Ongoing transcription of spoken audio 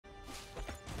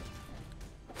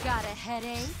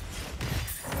headache?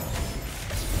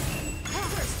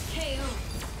 First KO.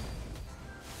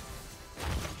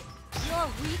 You're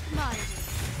weak-minded.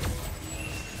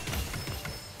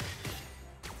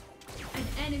 An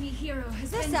enemy hero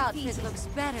has This been outfit defeated. looks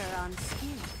better on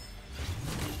skin.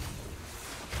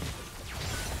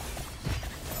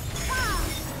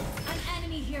 An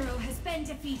enemy hero has been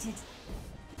defeated.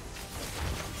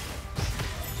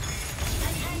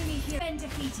 An enemy hero has been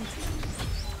defeated.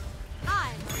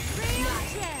 I'm a real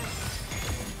gem.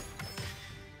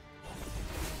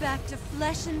 Back to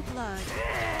flesh and blood.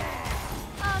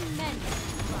 Immense.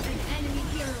 An enemy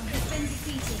hero has been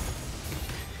defeated.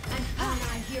 An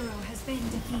ally hero has been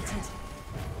defeated.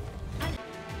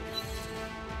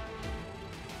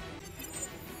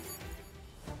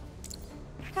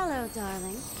 Hello,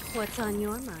 darling. What's on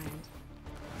your mind?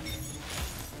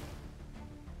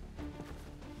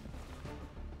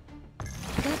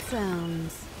 That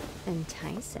sounds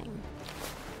enticing.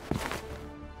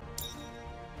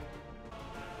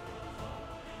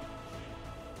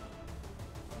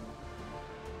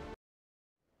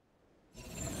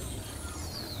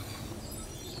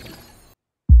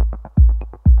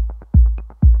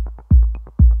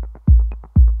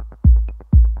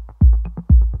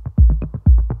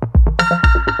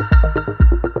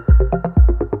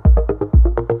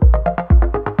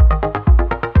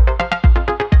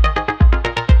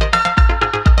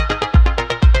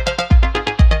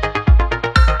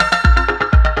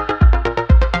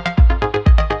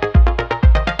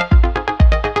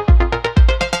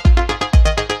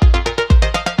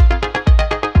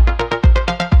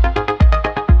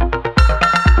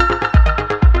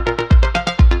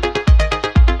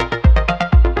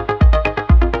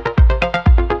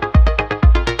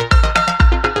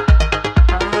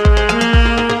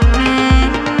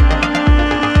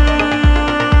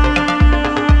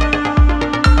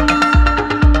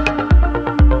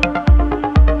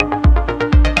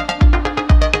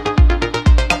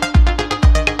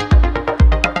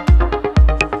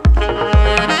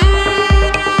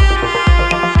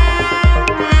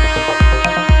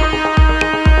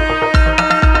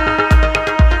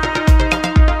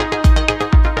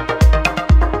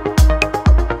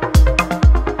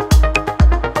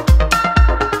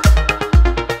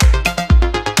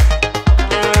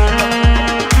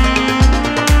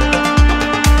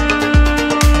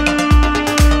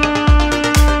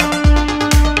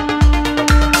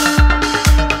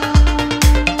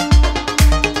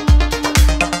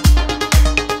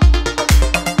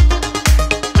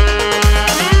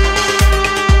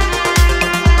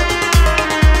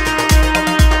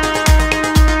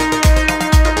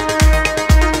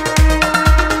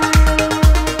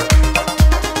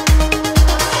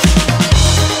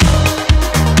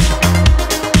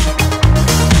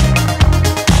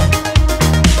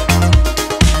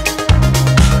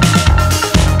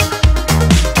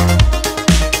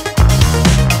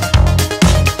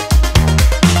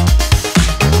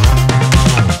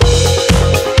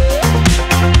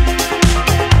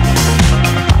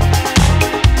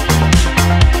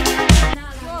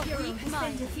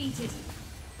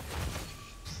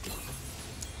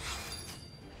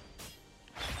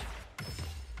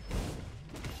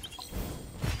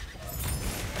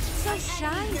 So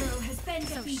shiny. Hero has been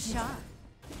So defeated. sharp.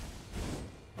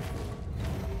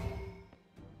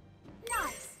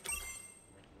 Nice.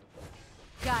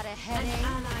 Got a An headache?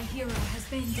 ally hero has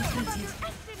been defeated.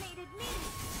 Underestimated me.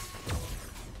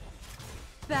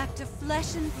 Back to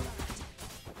flesh and blood.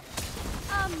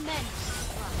 Immense.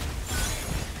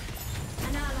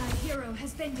 An ally hero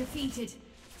has been defeated.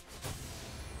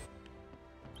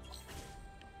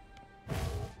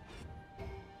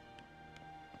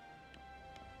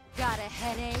 Got a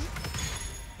headache?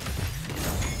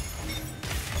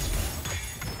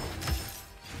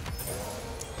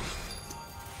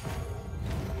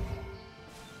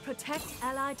 Protect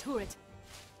ally turret.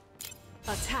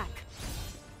 Attack.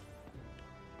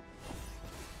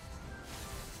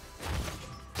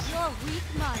 You're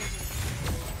weak-minded.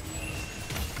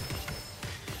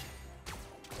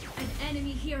 An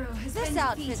enemy hero has This been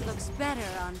outfit defeated. looks better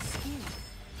on skin.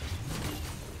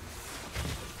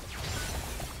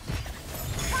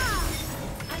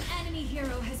 An enemy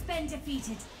hero has been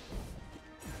defeated.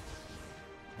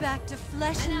 Back to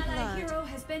flesh An and ally blood. hero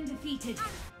has been defeated.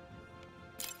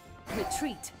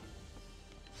 Retreat.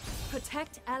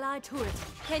 Protect ally turret.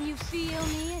 Can you feel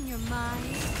me in your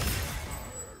mind?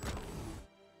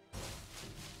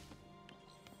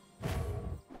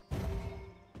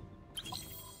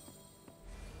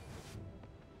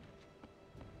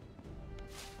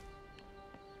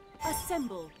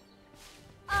 Assemble.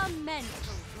 A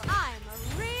mental block. I'm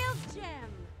a real gem.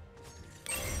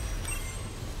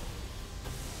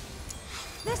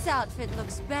 This outfit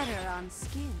looks better on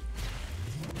skin.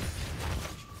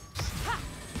 Ha!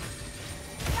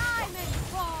 Diamond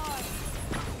form!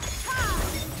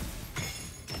 Ha!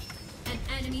 An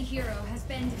enemy hero has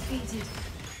been defeated.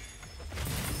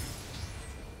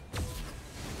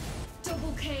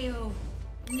 Double KO.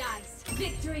 Nice.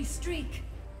 Victory streak.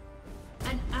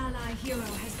 An ally hero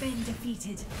has been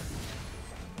defeated.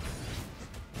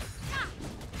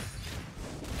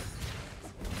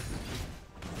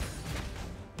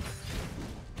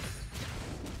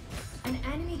 An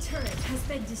enemy turret has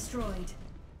been destroyed.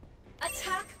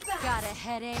 Attack back. Got a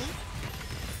headache?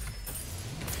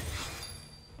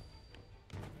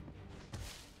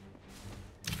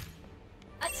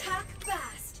 Attack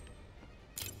fast.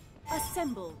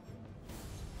 Assemble.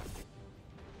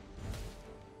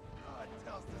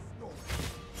 Tells the story.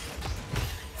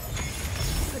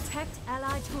 Protect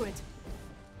allied turret.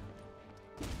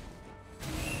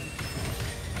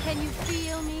 Can you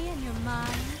feel me in your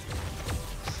mind?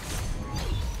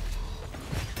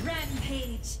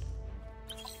 Rampage.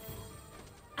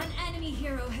 An enemy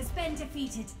hero has been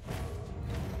defeated.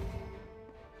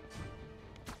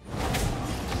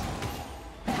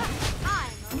 I'm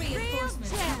a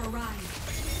Reinforcements real have champ. arrived.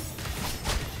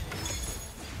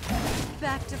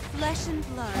 Back to flesh and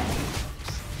blood.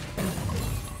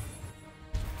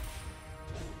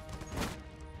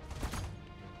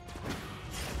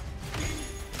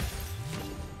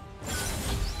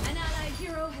 An allied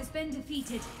hero has been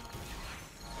defeated.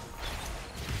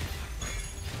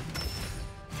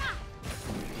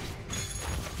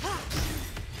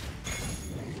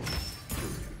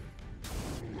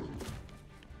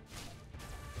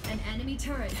 An enemy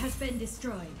turret has been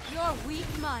destroyed. You're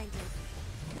weak-minded.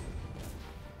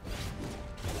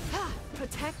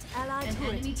 Protect allied An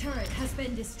turret. enemy turret has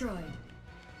been destroyed.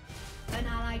 An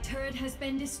allied turret has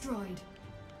been destroyed.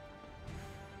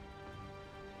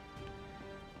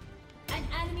 An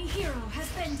enemy hero has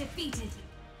been defeated.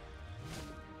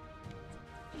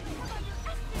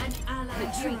 An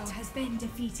allied hero has been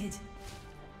defeated.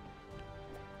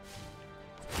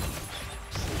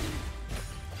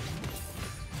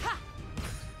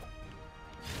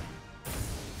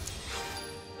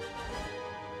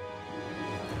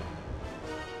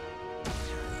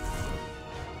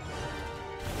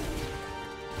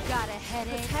 Got a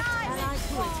headache? Protect allied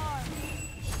turret.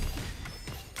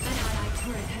 An allied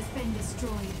turret has been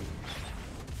destroyed.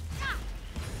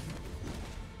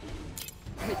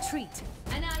 Retreat.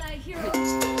 An allied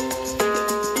hero.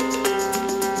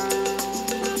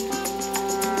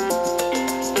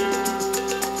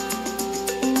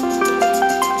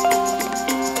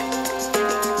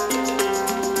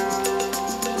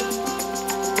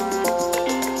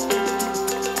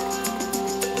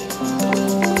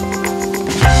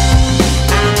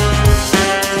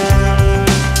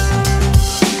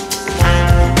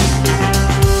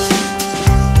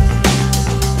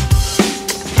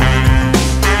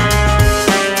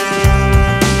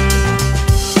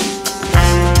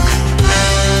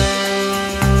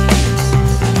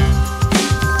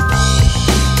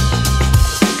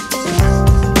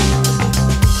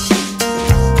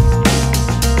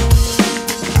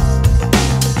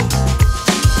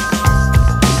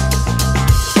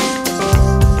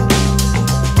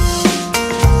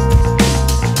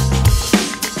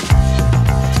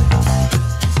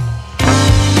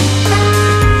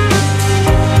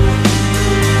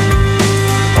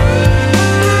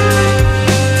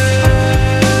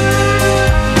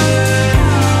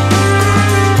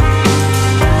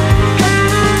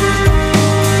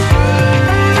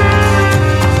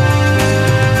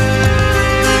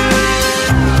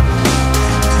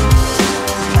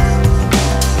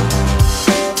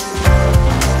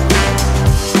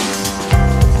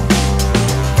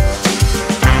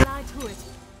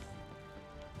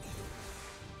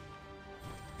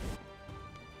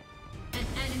 An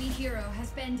enemy hero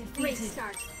has been defeated. Great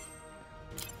start.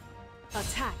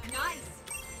 Attack. Nice.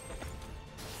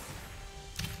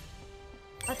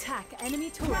 Attack enemy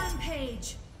turret.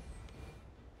 Rampage.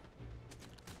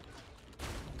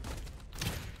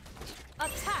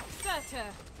 Attack Surtur.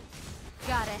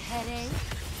 Got a headache?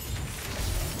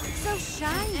 So An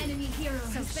shiny. enemy hero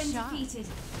So has been sharp. defeated.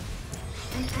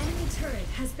 An enemy turret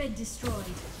has been destroyed.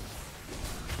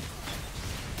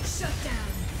 Shut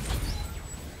down.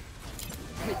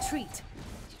 Retreat.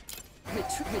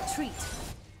 Retreat.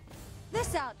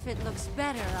 This outfit looks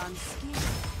better on skin.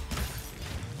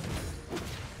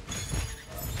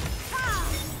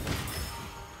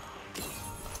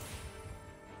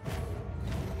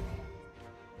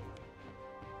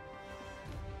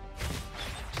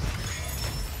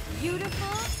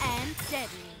 Beautiful and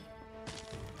deadly.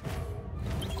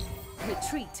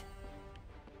 Retreat.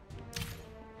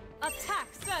 Attack,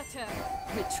 Surtur!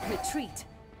 Retreat.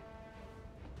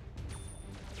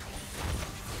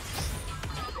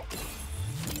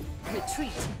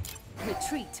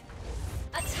 Retreat.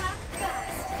 Attack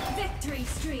fast! Victory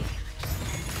streak!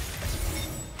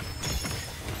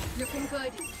 Looking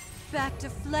good. Back to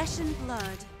flesh and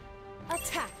blood.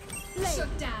 Attack!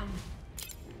 Shut down!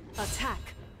 Attack!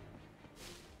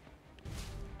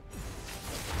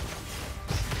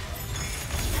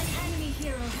 An enemy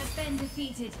hero has been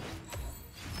defeated.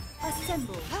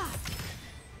 Assemble!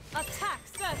 Attack,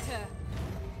 Surtur!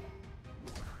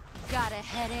 Got a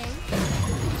headache?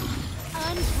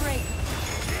 Unbreakable.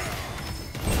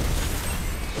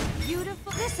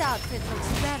 Beautiful. This outfit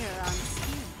looks better on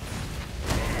skin.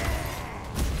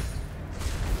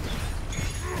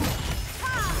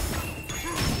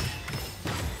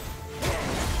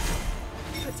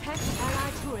 Protect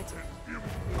ally turret.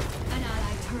 An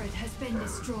ally turret has been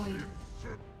destroyed.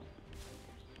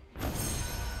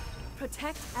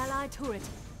 Protect ally turret.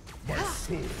 My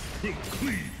sword will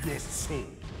cleave your soul.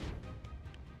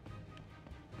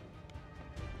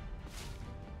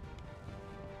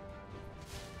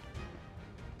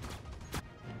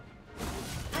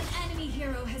 An enemy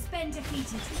hero has been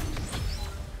defeated.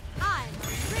 I'm a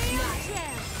real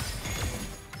gem.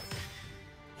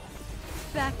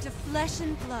 Back to flesh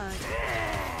and blood.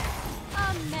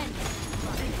 Immense.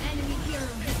 An enemy hero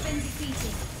has been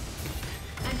defeated.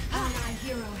 An ally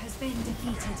hero has been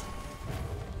defeated.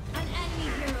 An enemy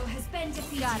hero has been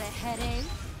defeated. Got a headache?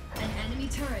 An enemy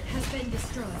turret has been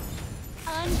destroyed.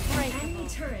 An Unbreakable. enemy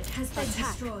turret has been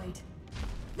Attack. destroyed.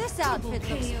 This outfit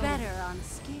looks KO. better on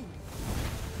skin.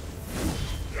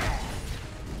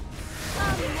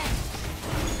 Immense.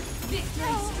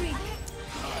 Victory streak!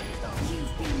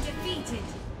 You've been defeated!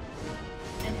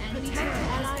 An enemy turret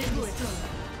has been destroyed.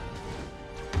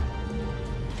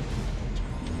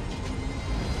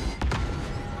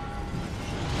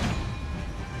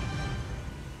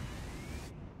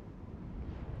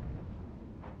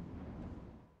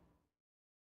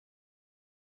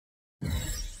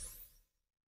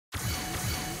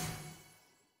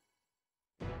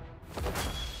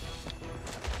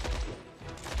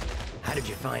 How did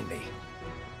you find me?